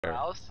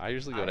House? I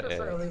usually go to I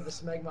prefer to A. leave the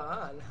smegma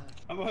on.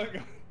 I'm gonna go.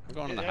 I'm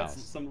going in the house.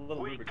 Some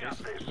little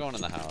lubrication. I'm going in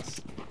the house.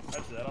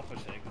 Actually, I'll push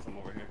A because I'm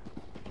over here.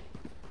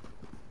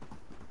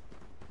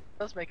 It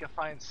does make a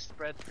fine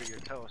spread for your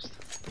toast.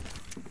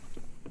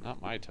 Not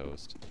my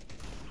toast.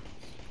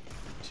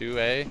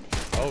 2A.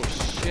 Oh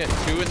shit!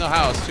 2 in the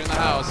house. 2 in the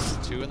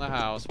house. 2 in the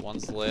house.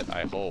 One's lit.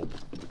 I hope.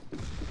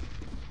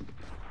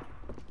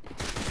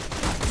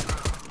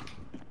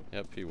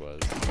 Yep, he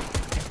was.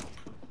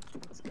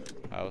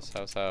 House,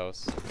 house,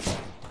 house.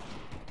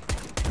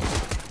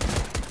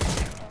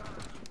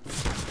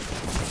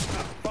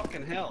 Oh,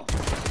 fucking hell.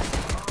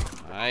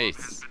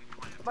 Nice.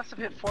 Must have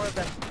hit 4 of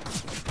them.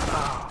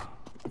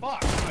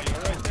 Fuck! Oh,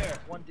 you're right there.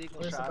 One deagle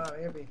Where's the shot. bomb?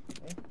 Here be.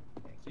 Eh?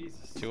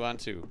 Jesus. 2 on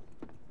 2.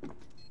 2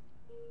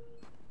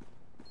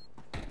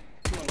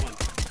 on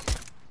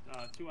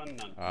 1. 2 on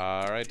none.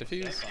 Alright,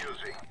 defuse.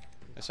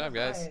 Nice job,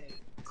 guys. Hey,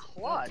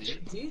 Clutch.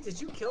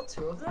 did you kill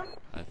 2 of them?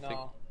 I think.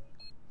 No.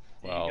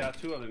 Well, You got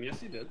 2 of them.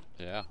 Yes, you did.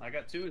 yeah. I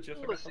got 2 and Jeff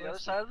Ooh, got it's the other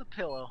rest. side of the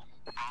pillow.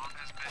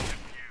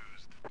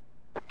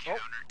 Oh.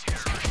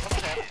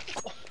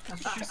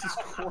 Jesus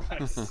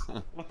Christ.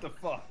 What the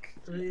fuck?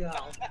 3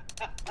 out.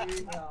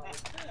 3 out.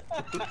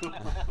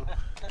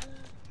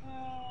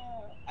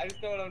 I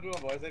just know what I'm doing,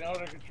 boys. I know how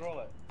to control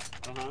it.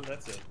 Uh-huh,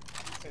 that's it.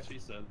 That's what she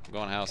said. I'm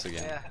going house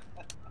again.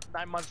 Yeah.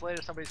 9 months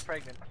later, somebody's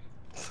pregnant.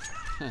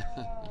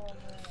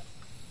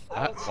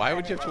 Why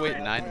would you have to wait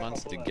 9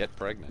 months to get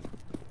pregnant?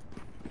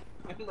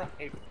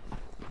 Right.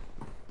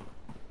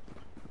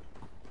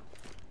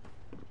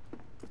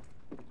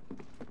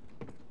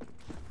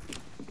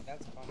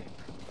 That's funny.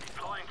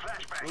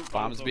 Ooh,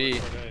 Bombs over B.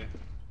 toward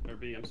A. Or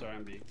B, I'm sorry,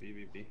 I'm B.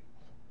 B.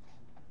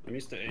 I'm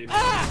used to A.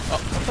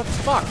 Oh, what the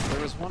fuck?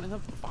 There was one in the.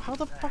 How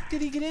the fuck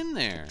did he get in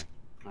there?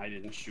 I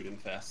didn't shoot him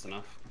fast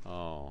enough.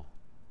 Oh.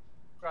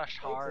 Rush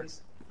B, hard.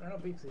 please. No,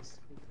 B, please.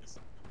 B, please.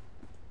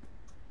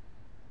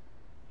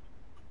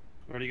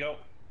 Where'd he go?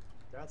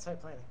 They're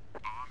outside planning.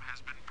 Bomb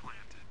has been planted.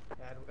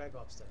 Yeah, I gotta go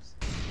upstairs.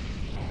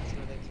 That's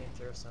where they came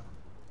through, so.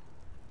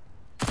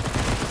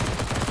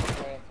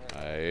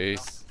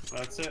 Nice.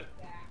 That's it.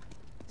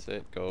 That's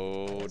it.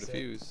 Go That's it.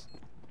 defuse.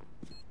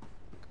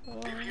 Go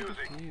defuse.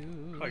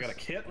 Oh, I got a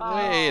kit?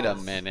 Wait a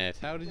minute.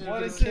 How did you What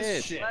get is a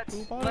this kit? shit?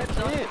 Who bought a Let's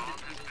kit?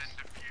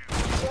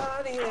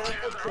 Johnny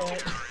Appleton.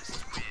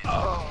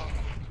 Oh.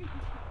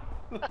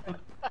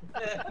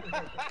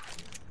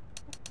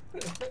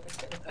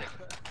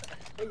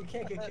 Hey, you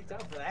can't get kicked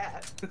out for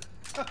that.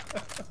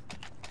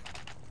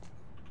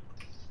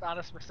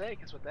 Honest mistake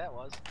is what that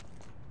was.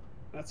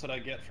 That's what I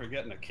get for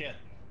getting a kit.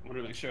 I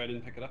wanted to make sure I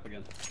didn't pick it up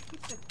again.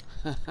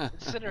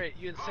 Incinerate.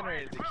 You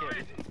incinerated the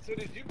kid. So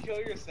did you kill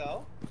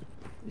yourself?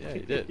 Yeah, he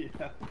did.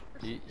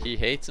 Yeah. He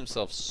hates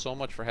himself so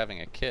much for having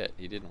a kit.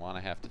 He didn't want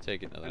to have to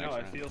take it to the I next know,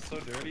 I round. feel so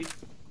dirty.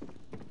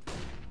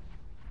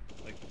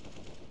 Like,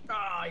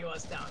 Oh, he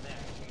was down there.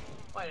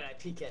 Why did I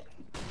peek it?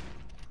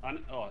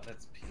 oh,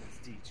 that's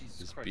PSD.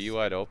 Jesus Is Christ. B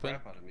wide open?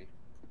 Crap out of me.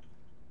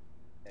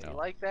 Yeah, No. You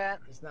like that?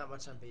 There's not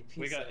much on B.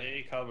 We got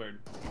A covered.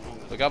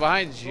 Look out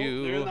behind Oh, they're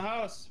in you. the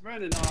house.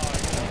 Brandon,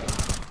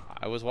 oh,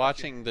 I was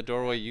watching the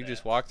doorway you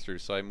just walked through,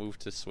 so I moved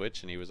to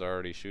switch, and he was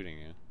already shooting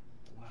you.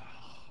 wow.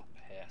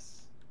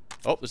 Pass.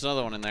 Oh, there's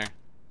another one in there.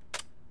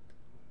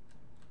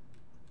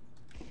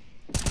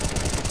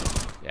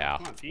 Yeah,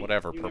 Come on, Pete.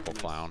 whatever, You purple never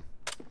miss. clown.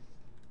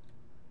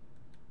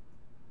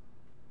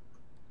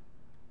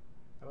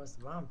 That was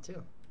the bomb,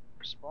 too.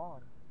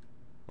 Respawn.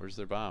 Where's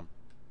their bomb?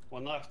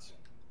 One left.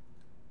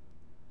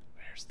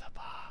 Where's the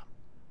bomb?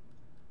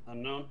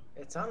 Unknown.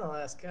 It's on the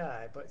last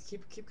guy, but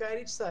keep guy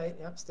at each site.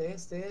 Yep, stay.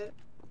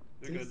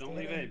 You're good. Don't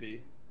leave Stay. A,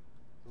 B.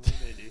 Don't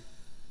leave A, D.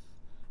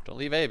 Don't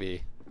leave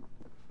AB.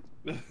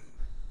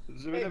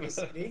 Zoom in a bit.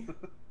 ABCD.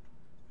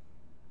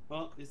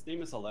 Well, his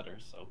name is a letter,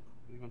 so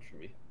leave one for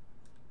me.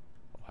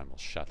 Oh, I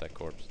almost shot that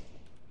corpse.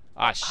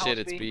 Ah, shit,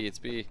 it's B. B, it's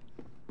B.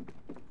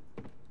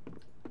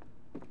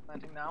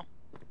 Planting now.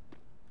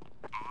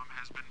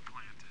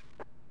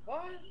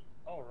 What?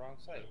 Oh, wrong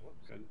side.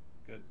 Whoops. Good,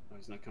 good. Oh,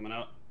 he's not coming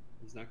out.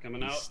 He's not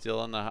coming He's out.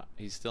 still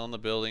in the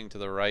building to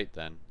the right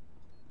then.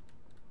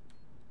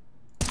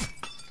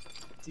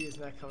 D is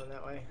not coming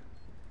that way.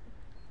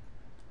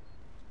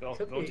 Go,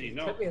 Could go be- D.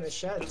 No. could be in the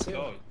shed, Let's too.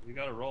 go. You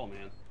gotta roll,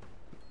 man.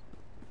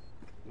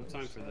 No In the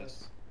time for shed.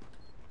 this.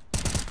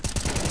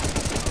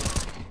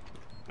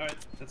 Alright,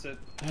 that's it.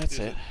 That's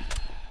Do it.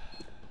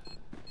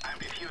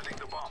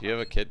 Do you have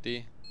a kit,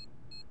 D?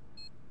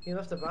 He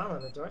left a bomb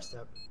on the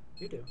doorstep.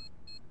 You do.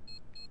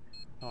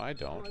 No, I No,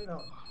 don't. you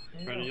don't.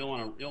 You Brandon,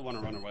 don't. you'll wanna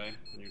run away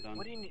when you're done.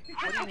 What do you need?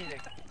 What do you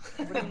need?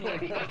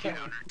 What do you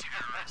need?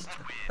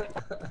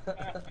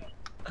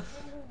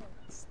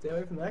 Stay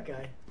away from that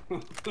guy.